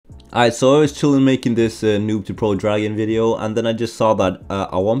Alright, so I was chilling making this Noob to Pro Dragon video, and then I just saw that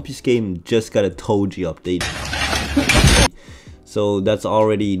a One Piece game just got a Toji update. So that's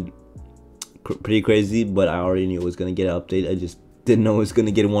already pretty crazy, but I already knew it was gonna get an update. I just didn't know it was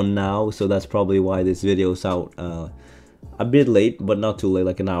gonna get one now, so that's probably why this video is out a bit late, but not too late,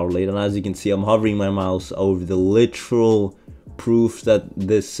 like an hour late. And as you can see, I'm hovering my mouse over the literal proof that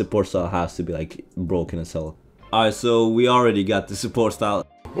this support style has to be like broken as hell. Alright, so we already got the support style.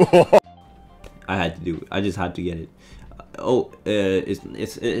 I had to do it. I just had to get it.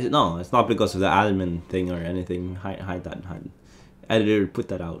 It's not because of the admin thing or anything. Hide that. Editor, put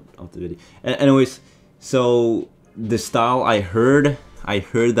that out of the video. Anyways, so the style I heard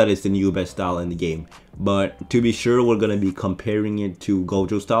that it's the new best style in the game. But to be sure, we're gonna be comparing it to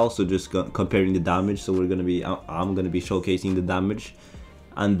Gojo style. So just comparing the damage. So we're gonna be I'm gonna be showcasing the damage,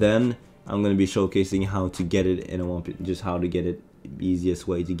 and then I'm gonna be showcasing how to get it in a one piece, just how to get it, easiest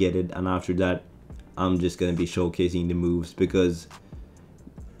way to get it. And after that, I'm just gonna be showcasing the moves, because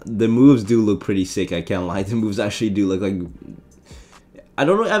the moves do look pretty sick. I can't lie, the moves actually do look like, I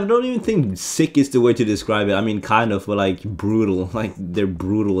don't even think sick is the way to describe it. I mean, kind of, but like brutal. Like they're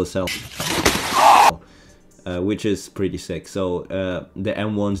brutal as hell, which is pretty sick. So the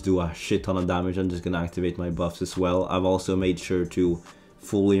M1s do a shit ton of damage. I'm just gonna activate my buffs as well. I've also made sure to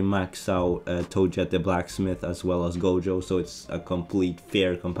fully max out Toji the blacksmith as well as Gojo, so it's a complete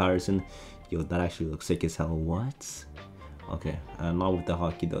fair comparison. Yo, that actually looks sick as hell. What? Okay, not with the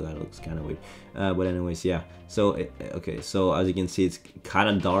hotkey though, that looks kind of weird. But anyways, yeah. So okay, so as you can see, it's kind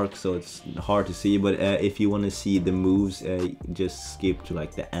of dark, so it's hard to see. But if you want to see the moves, just skip to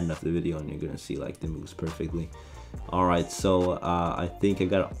like the end of the video, and you're gonna see like the moves perfectly. All right, so I think I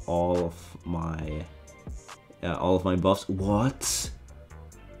got all of my buffs. What?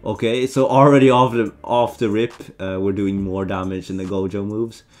 Okay, so already off the rip, we're doing more damage than the Gojo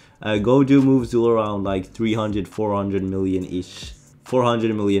moves. Gojo moves do around like 300, 400 million ish,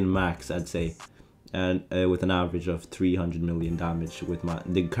 400 million max, I'd say, and with an average of 300 million damage with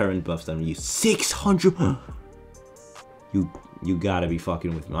the current buffs that I'm using. 600. You gotta be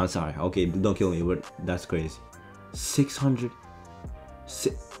fucking with me. I'm sorry. Okay, don't kill me, but that's crazy. 600.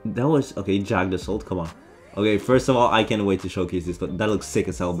 That was okay. Jagged Assault. Come on. Okay, first of all, I can't wait to showcase this. That looks sick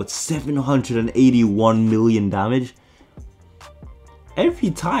as hell. But 781 million damage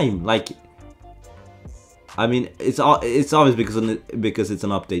every time. Like, I mean, it's obvious because it's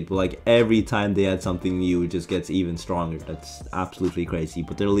an update. But like every time they add something new, it just gets even stronger. That's absolutely crazy.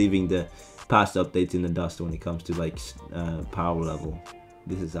 But they're leaving the past updates in the dust when it comes to like power level.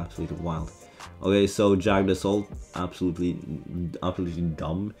 This is absolutely wild. Okay, so Jagged Assault, absolutely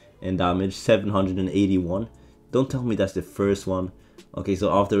dumb in damage, 781. Don't tell me that's the first one. Okay,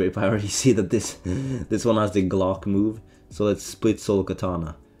 so after rip, I already see that this one has the Glock move. So let's split Soul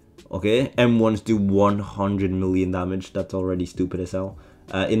Katana. Okay, M1s do 100 million damage. That's already stupid as hell.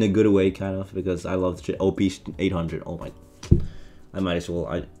 In a good way, kind of, because I love the shit. OP 800. Oh my, I might as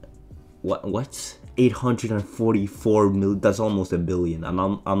well. What? 844 million. That's almost a billion, and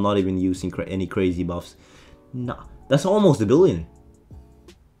I'm not even using any crazy buffs. Nah, that's almost a billion.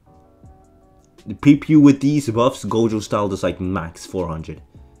 The PPU with these buffs, Gojo style, does like max 400.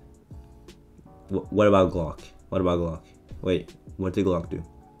 What about Glock? What about Glock? Wait, what did Glock do?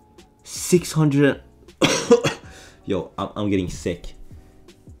 600. Yo, I'm getting sick.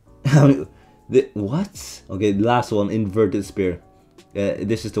 What? Okay, the last one, Inverted Spear.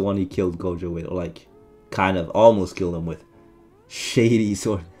 This is the one he killed Gojo with, or like, kind of, almost killed him with. Shady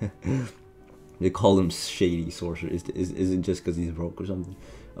Sword. They call him Shady Sorcerer. Is it just because he's broke or something?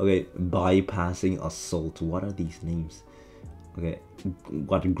 Okay, Bypassing Assault. What are these names? Okay,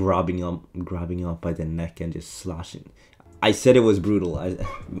 what, grabbing up by the neck and just slashing. I said it was brutal.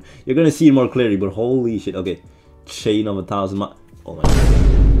 You're gonna see it more clearly, but holy shit. Okay, Chain of 1,000. Oh my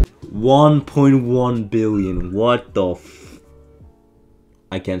god. 1.1 billion. What the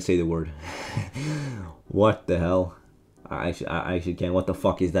I can't say the word. What the hell? I actually can't. What the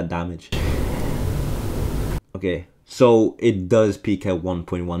fuck is that damage? Okay, so it does peak at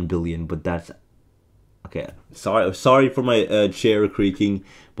 1.1 billion, but that's okay. Sorry for my chair creaking,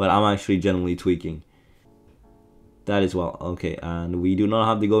 but I'm actually genuinely tweaking. That is well. Okay, and we do not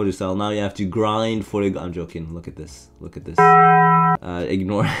have the Gojo style. Now you have to grind for the. I'm joking. Look at this. Look at this.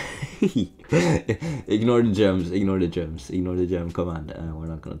 Ignore. Ignore the gems. Ignore the gems. Ignore the gem command. We're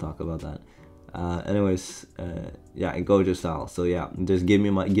not gonna talk about that. Anyways, yeah, Gojo style. So yeah, just give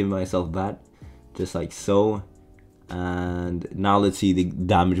myself that, just like so. And now let's see the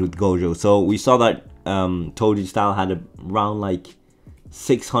damage with Gojo. So we saw that Toji style had around like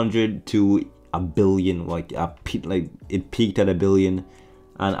 600 to a billion, like it peaked at a billion,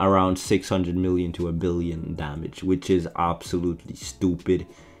 and around 600 million to a billion damage, which is absolutely stupid,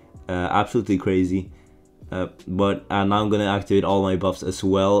 absolutely crazy. But now I'm gonna activate all my buffs as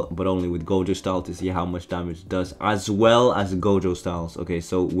well, but only with Gojo style to see how much damage it does, as well as Gojo styles. Okay,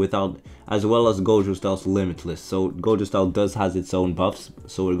 so without, as well as Gojo styles limitless. So Gojo style has its own buffs,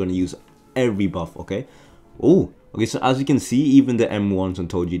 so we're gonna use every buff. Okay. Oh, okay. So as you can see, even the M1s on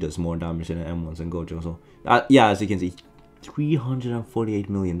Toji does more damage than the M1s on Gojo. So yeah, as you can see, 348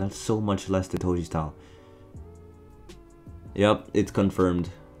 million. That's so much less than Toji style. Yep, it's confirmed.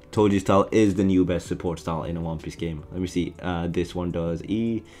 Toji style is the new best support style in a One Piece game. Let me see. This one does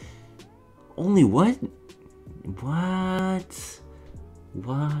only what? What?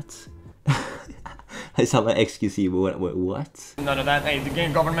 I saw my XQC, but what? None of that. Hey, the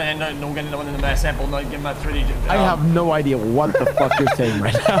game government and no getting the one in the best sample, not give my 3D. I have no idea what the fuck you're saying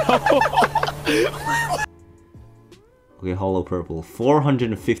right now. Okay, Hollow Purple,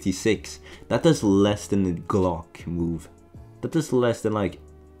 456. That does less than the Glock move. That does less than like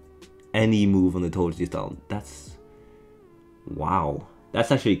any move on the Toji style. That's, wow, that's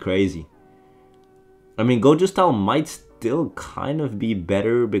actually crazy. I mean, Gojo style might still kind of be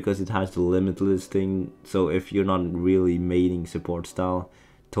better because it has the limitless thing, so if you're not really maining support style,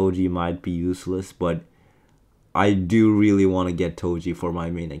 Toji might be useless. But I do really want to get Toji for my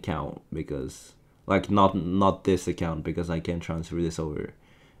main account, because like not this account, because I can't transfer this over.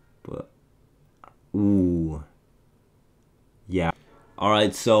 But ooh, yeah.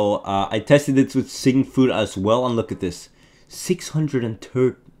 Alright, so I tested it with Sing Food as well, and look at this.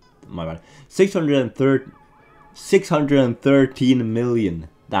 613 million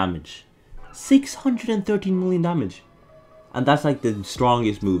damage. 613 million damage. And that's like the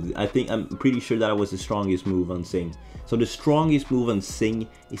strongest move. I'm pretty sure that was the strongest move on Sing. So the strongest move on Sing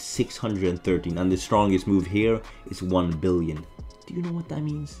is 613, and the strongest move here is 1 billion. Do you know what that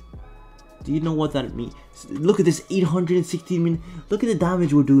means? Do you know what that means? Look at this, 816 million. Look at the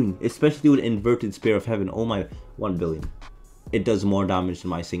damage we're doing, especially with Inverted Spear of Heaven. Oh my, 1 billion. It does more damage than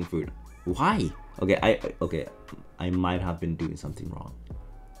my Sing Food. Why? Okay, I might have been doing something wrong.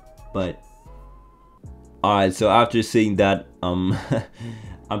 But alright, so after seeing that, I'm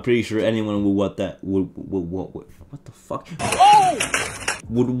pretty sure anyone would want that what the fuck? Oh!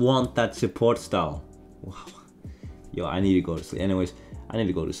 Would want that support style. Wow. Yo, I need to go to sleep. Anyways, I need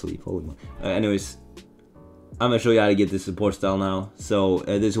to go to sleep. Holy moly. Anyways, I'm gonna show you how to get this support style now. So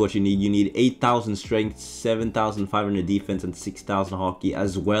this is what you need. You need 8,000 strength, 7,500 defense, and 6,000 hockey,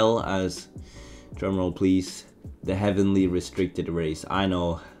 as well as, drumroll please, the heavenly restricted race. I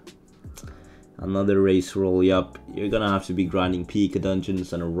know, another race roll. Yup, you're gonna have to be grinding Pika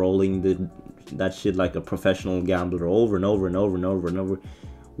dungeons and rolling that shit like a professional gambler over and over and over and over and over.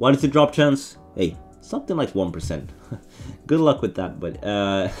 What is the drop chance? Hey, something like 1%. Good luck with that. But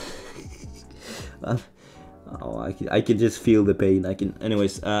oh, I can just feel the pain.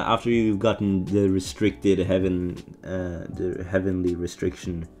 Anyways, after you've gotten the restricted the heavenly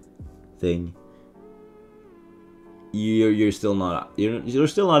restriction thing, you're still not in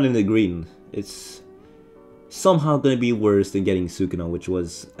the green. It's somehow gonna be worse than getting Sukuna, which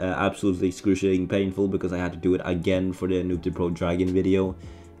was absolutely excruciating painful, because I had to do it again for the Noob to Pro Dragon video.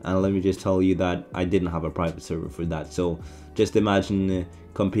 And let me just tell you that I didn't have a private server for that. So just imagine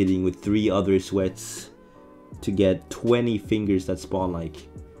competing with 3 other sweats to get 20 fingers that spawn like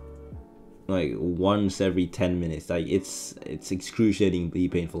once every 10 minutes. Like it's excruciatingly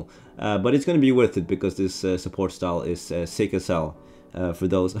painful. But it's gonna be worth it, because this support style is sick as hell. For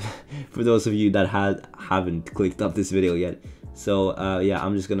those of you that haven't clicked up this video yet. So yeah,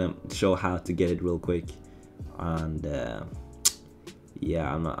 I'm just gonna show how to get it real quick, and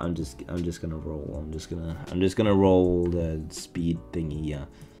yeah, I'm just gonna roll. I'm just gonna roll the speed thingy. Yeah.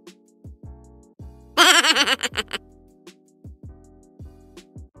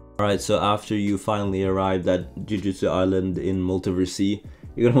 Alright, so after you finally arrived at Jujutsu Island in Multiverse C,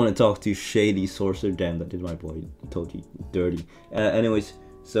 you're gonna want to talk to Shady Sorcerer. Damn, that did my boy Toji dirty. Anyways,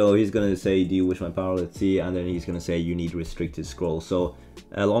 so he's gonna say, do you wish my power? Let's see. And then he's gonna say, you need restricted scroll. So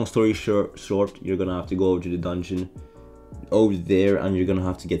long story short, you're gonna have to go over to the dungeon over there, and you're gonna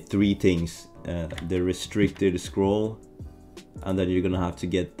have to get 3 things: the restricted scroll, and then you're gonna have to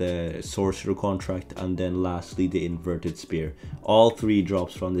get the sorcerer contract, and then lastly the inverted spear. All 3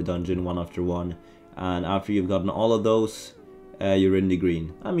 drops from the dungeon, one after one. And after you've gotten all of those, you're in the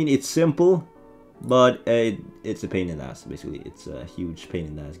green. I mean, it's simple, but it's a pain in the ass. Basically, it's a huge pain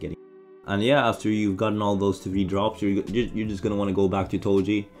in the ass getting. And yeah, after you've gotten all those 3 drops, you're just gonna want to go back to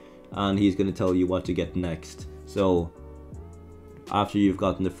Toji, and he's gonna tell you what to get next. So after you've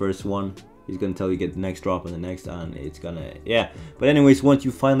gotten the first one, He's gonna tell you get the next drop and the next, and it's gonna, yeah. But anyways, once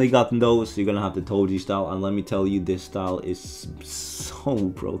you finally gotten those, you're gonna have the Toji style, and let me tell you, this style is so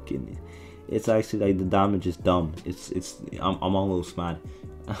broken. It's actually like the damage is dumb. I'm almost mad.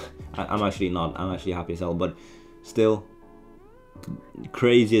 I'm actually not. I'm actually happy as hell, but still,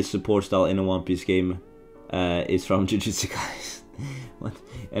 craziest support style in a One Piece game is from Jujutsu Kaisen. What?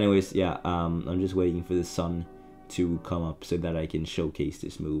 Anyways, yeah. I'm just waiting for the sun to come up so that I can showcase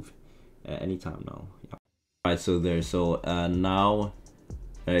this move anytime now. Yeah. Alright, so there. So now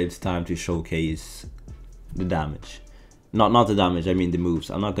it's time to showcase the damage. Not the damage, I mean the moves.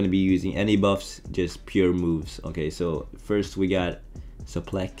 I'm not going to be using any buffs, just pure moves. Okay, so first we got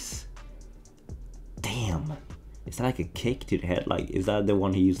suplex. Damn, is that like a kick to the head? Like, is that the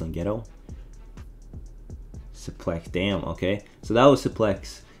one he used on Ghetto? Suplex, damn. Okay, so that was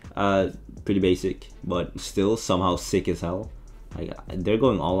suplex. Pretty basic, but still somehow sick as hell. Like, they're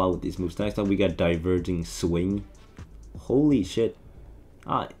going all out with these moves. Next up we got diverging swing. Holy shit.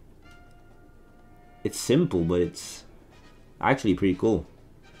 It's simple, but it's actually pretty cool.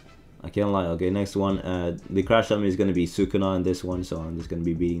 I can't lie. Okay, next one. The crash dummy is gonna be Sukuna in this one, so I'm just gonna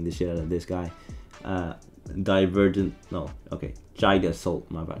be beating the shit out of this guy. Divergent. No. Okay. Jagged assault.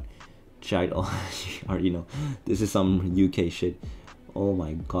 My bad. Jagged. Oh, you already know. This is some UK shit. Oh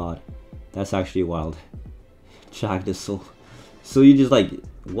my god, that's actually wild. Jagged assault. So you just like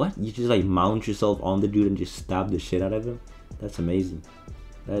what? You just like mount yourself on the dude and just stab the shit out of him? That's amazing.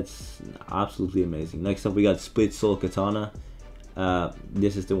 That's absolutely amazing. Next up we got split soul katana.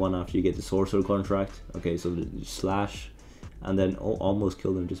 This is the one after you get the sorcerer contract. Okay, so the slash, and then almost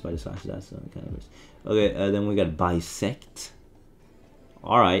killed him just by the slash. That's kind of nice. Okay, then we got bisect.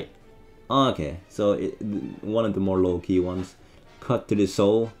 All right. Okay, so one of the more low-key ones. Cut to the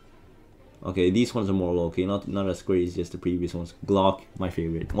soul. Okay, these ones are more low-key, not as crazy as the previous ones. Glock, my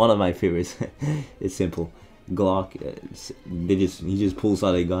favorite, one of my favorites. It's simple. Glock, he just pulls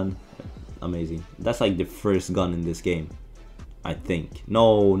out a gun. Amazing. That's like the first gun in this game, I think.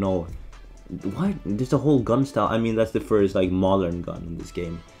 No, what? There's a whole gun style. I mean, that's the first like modern gun in this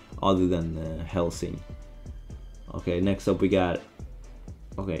game, other than Helsing. Okay, next up we got.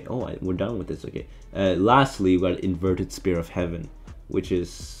 Okay, we're done with this. Okay, lastly we got inverted spear of heaven, which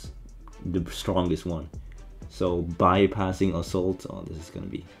is the strongest one. So bypassing assault. Oh, this is gonna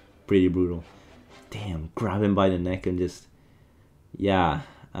be pretty brutal. Damn, grab him by the neck and just, yeah.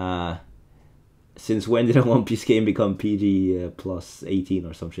 Since when did a One Piece game become PG plus 18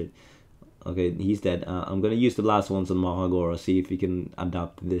 or some shit? Okay, he's dead. I'm gonna use the last ones on Mahagora, see if he can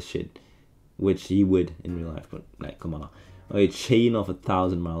adapt this shit, which he would in real life, but like, come on. Okay, chain of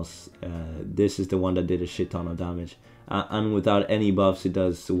 1,000 miles. This is the one that did a shit ton of damage, and without any buffs it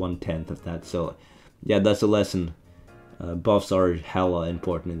does 1/10 of that. So yeah, that's a lesson. Buffs are hella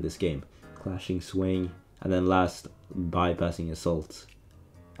important in this game. Clashing swing, and then last, bypassing assault.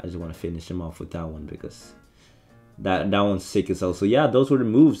 I just want to finish him off with that one because that one's sick as hell. So yeah, those were the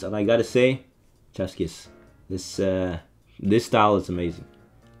moves, and I gotta say, chef's kiss. This style is amazing.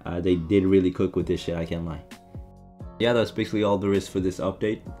 They did really cook with this shit, I can't lie. Yeah, that's basically all there is for this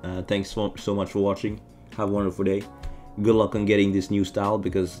update. Thanks so much for watching. Have a wonderful day. Good luck on getting this new style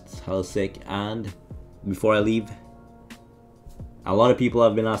because it's hella sick. And before I leave, a lot of people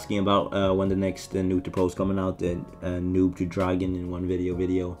have been asking about when the next Noob to Pro is coming out. The Noob to Dragon in one video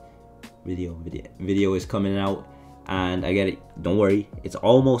is coming out, and I get it. Don't worry, it's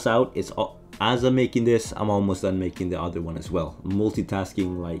almost out. As I'm making this, I'm almost done making the other one as well.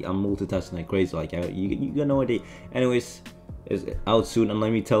 Multitasking, like I'm multitasking like crazy. Like you got no idea. Anyways, it's out soon, and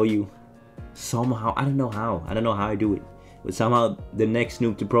let me tell you, somehow I don't know how I do it, but somehow the next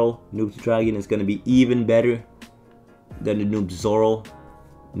Noob to Pro, Noob to Dragon, is gonna be even better than the Noob to Zoro,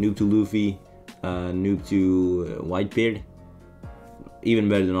 Noob to Luffy, Noob to Whitebeard. Even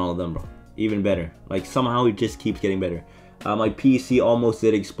better than all of them, bro. Even better. Like somehow it just keeps getting better. My PC almost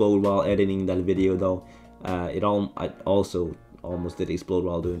did explode while editing that video, though. I also almost did explode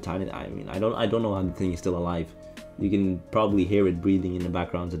while doing Tiny. I mean, I don't know how the thing is still alive. You can probably hear it breathing in the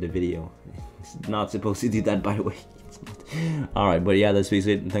background of the video. It's not supposed to do that, by the way. Alright, but yeah, that's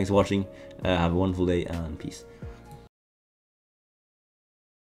basically it. Thanks for watching. Have a wonderful day and peace.